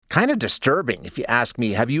kind of disturbing, if you ask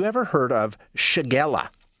me. Have you ever heard of Shigella?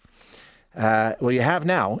 Well, you have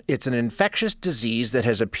now. It's an infectious disease that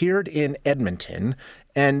has appeared in Edmonton,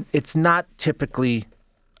 and it's not typically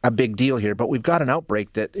a big deal here, but we've got an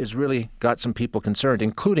outbreak that has really got some people concerned,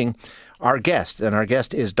 including our guest. And our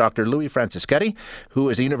guest is Dr. Louis Francischetti, who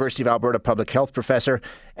is a University of Alberta public health professor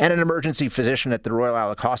and an emergency physician at the Royal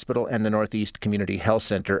Alec Hospital and the Northeast Community Health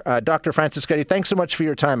Centre. Dr. Francischetti, thanks so much for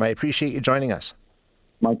your time. I appreciate you joining us.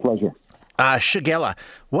 My pleasure. Shigella,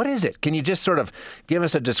 what is it? Can you just sort of give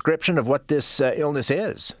us a description of what this illness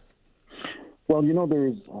is? Well,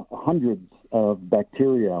 there's hundreds of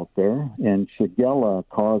bacteria out there, and Shigella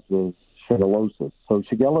causes shigellosis. So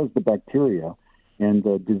Shigella is the bacteria, and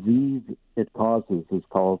the disease it causes is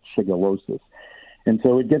called shigellosis. And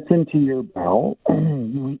so it gets into your bowel.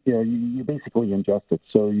 You basically ingest it.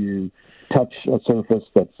 So you touch a surface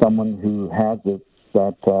that someone who has it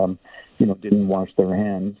that didn't wash their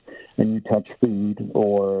hands, and you touch food,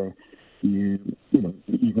 or you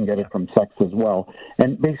can get it from sex as well.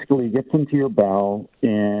 And basically it gets into your bowel,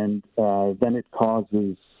 and then it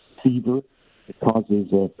causes fever. It causes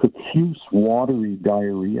a profuse, watery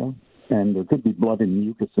diarrhea, and there could be blood and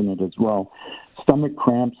mucus in it as well. Stomach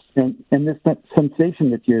cramps, and there's that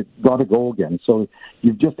sensation that you got to go again. So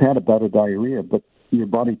you've just had a bout of diarrhea, but your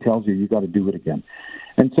body tells you got to do it again.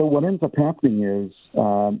 And so what ends up happening is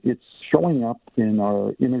it's showing up in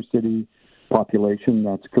our inner city population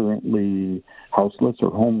that's currently houseless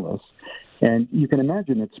or homeless. And you can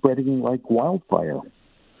imagine it's spreading like wildfire.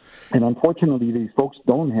 And unfortunately, these folks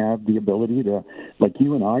don't have the ability to, like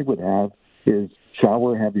you and I would have, is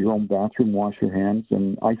shower, have your own bathroom, wash your hands,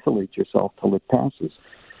 and isolate yourself till it passes.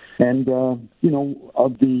 And,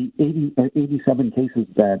 of the 87 cases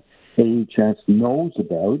that AHS knows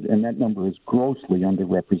about, and that number is grossly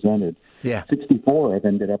underrepresented, 64 have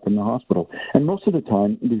ended up in the hospital. And most of the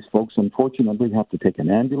time, these folks, unfortunately, have to take an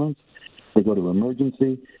ambulance. They go to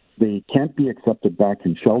emergency. They can't be accepted back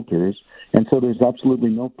in shelters. And so there's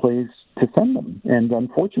absolutely no place to send them. And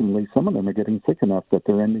unfortunately, some of them are getting sick enough that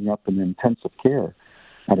they're ending up in intensive care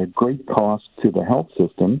at a great cost to the health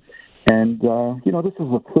system. And, this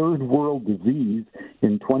is a third world disease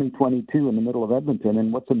in 2022 in the middle of Edmonton.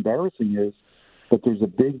 And what's embarrassing is that there's a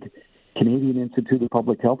big Canadian Institute of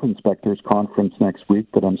Public Health Inspectors conference next week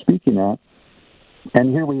that I'm speaking at.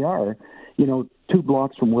 And here we are, 2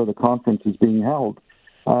 blocks from where the conference is being held.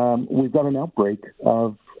 We've got an outbreak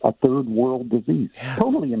of a third world disease. Yeah.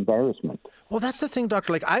 Totally embarrassment. Well, that's the thing,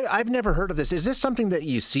 Doctor. I've never heard of this. Is this something that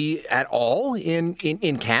you see at all in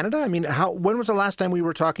Canada? I mean, when was the last time we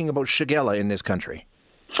were talking about Shigella in this country?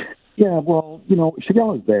 Yeah, well,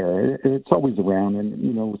 Shigella is there. It's always around.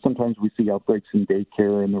 And, sometimes we see outbreaks in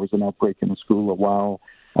daycare, and there was an outbreak in a school a while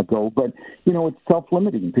ago. But, it's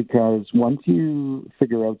self-limiting because once you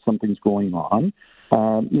figure out something's going on,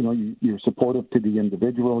 you're supportive to the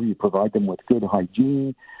individual, you provide them with good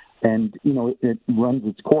hygiene, and, it runs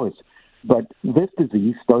its course. But this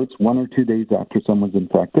disease starts 1 or 2 days after someone's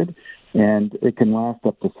infected, and it can last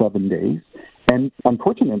up to 7 days. And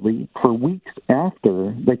unfortunately, for weeks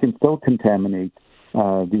after, they can still contaminate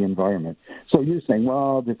the environment. So you're saying,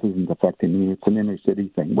 well, this isn't affecting me, it's an inner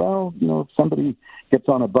city thing. Well, if somebody gets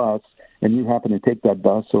on a bus and you happen to take that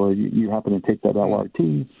bus, or you happen to take that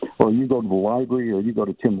LRT, or you go to the library, or you go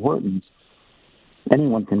to Tim Hortons,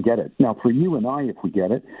 anyone can get it. Now, for you and I, if we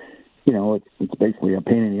get it, it's basically a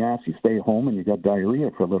pain in the ass. You stay home and you got diarrhea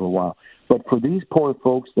for a little while. But for these poor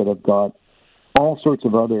folks that have got all sorts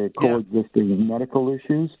of other coexisting medical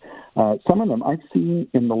issues, some of them I've seen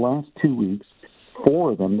in the last 2 weeks,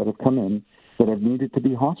 4 of them that have come in that have needed to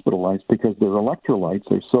be hospitalized because their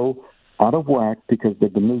electrolytes are so out of whack because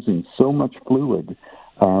they've been losing so much fluid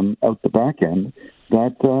out the back end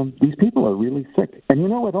that these people are really sick. And,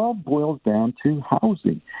 it all boils down to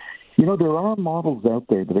housing. There are models out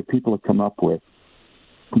there that people have come up with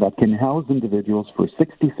that can house individuals for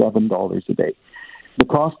 $67 a day. The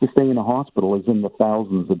cost to stay in a hospital is in the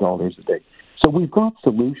thousands of dollars a day. So we've got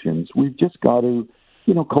solutions. We've just got to,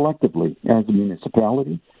 collectively, as a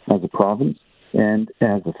municipality, as a province, and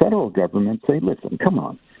as a federal government, say, listen, come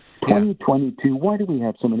on. 2022, why do we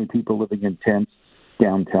have so many people living in tents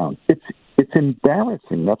downtown? It's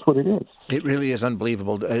embarrassing. That's what it is. It really is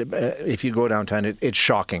unbelievable. If you go downtown, it's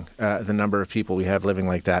shocking, the number of people we have living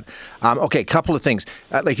like that. Okay, couple of things.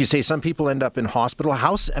 Like you say, some people end up in hospital.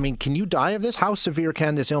 Can you die of this? How severe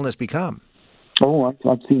can this illness become? Oh,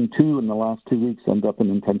 I've seen 2 in the last 2 weeks end up in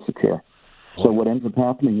intensive care. So what ends up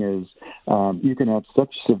happening is you can have such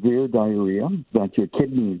severe diarrhea that your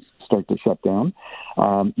kidneys start to shut down.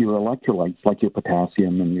 Your electrolytes, like your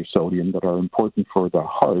potassium and your sodium that are important for the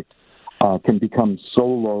heart, can become so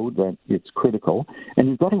low that it's critical. And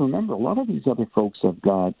you've got to remember, a lot of these other folks have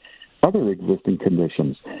got other existing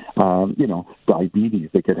conditions, diabetes.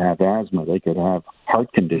 They could have asthma. They could have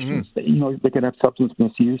heart conditions. They could have substance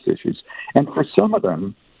misuse issues. And for some of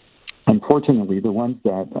them, unfortunately, the ones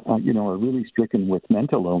that, are really stricken with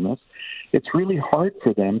mental illness, it's really hard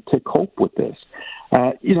for them to cope with this.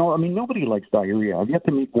 Nobody likes diarrhea. I've yet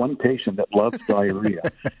to meet one patient that loves diarrhea.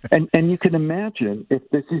 And you can imagine if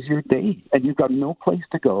this is your day and you've got no place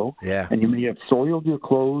to go, and you may have soiled your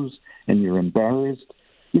clothes and you're embarrassed.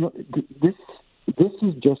 This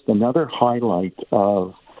is just another highlight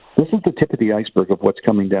of, this is the tip of the iceberg of what's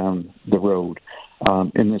coming down the road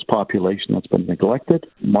in this population that's been neglected,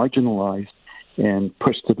 marginalized, and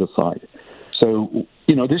pushed to the side. So,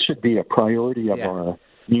 this should be a priority of our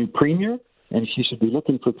new premier, and she should be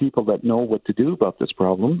looking for people that know what to do about this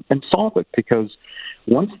problem and solve it, because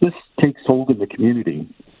once this takes hold in the community,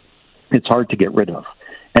 it's hard to get rid of.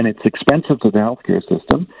 And it's expensive to the healthcare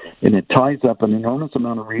system, and it ties up an enormous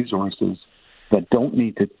amount of resources that don't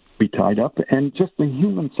need to be tied up. And just the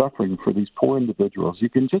human suffering for these poor individuals, you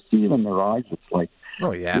can just see it in their eyes. It's like,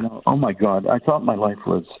 oh my God, I thought my life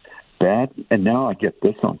was bad, and now I get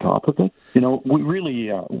this on top of it. We really,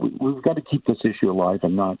 we've got to keep this issue alive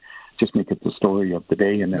and not just make it the story of the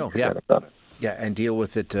day and then forget about it. Yeah, and deal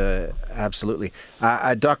with it, absolutely.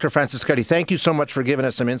 Dr. Francischetti, thank you so much for giving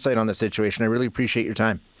us some insight on the situation. I really appreciate your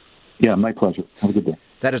time. Yeah, my pleasure. Have a good day.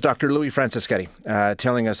 That is Dr. Louis Francischetti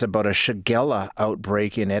telling us about a Shigella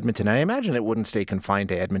outbreak in Edmonton. I imagine it wouldn't stay confined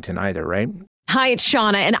to Edmonton either, right? Hi, it's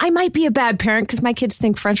Shauna, and I might be a bad parent because my kids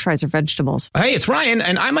think French fries are vegetables. Hey, it's Ryan,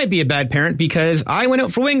 and I might be a bad parent because I went out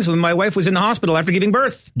for wings when my wife was in the hospital after giving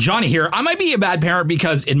birth. Johnny here. I might be a bad parent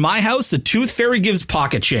because in my house, the tooth fairy gives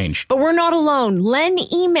pocket change. But we're not alone. Len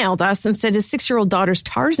emailed us and said his 6-year-old daughter's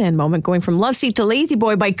Tarzan moment going from love seat to lazy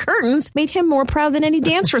boy by curtains made him more proud than any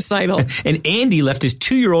dance recital. And Andy left his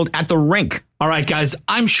 2-year-old at the rink. All right, guys,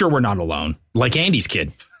 I'm sure we're not alone. Like Andy's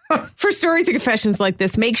kid. For stories and confessions like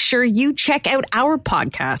this, make sure you check out our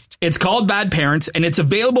podcast. It's called Bad Parents, and it's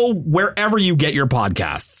available wherever you get your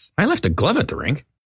podcasts. I left a glove at the rink.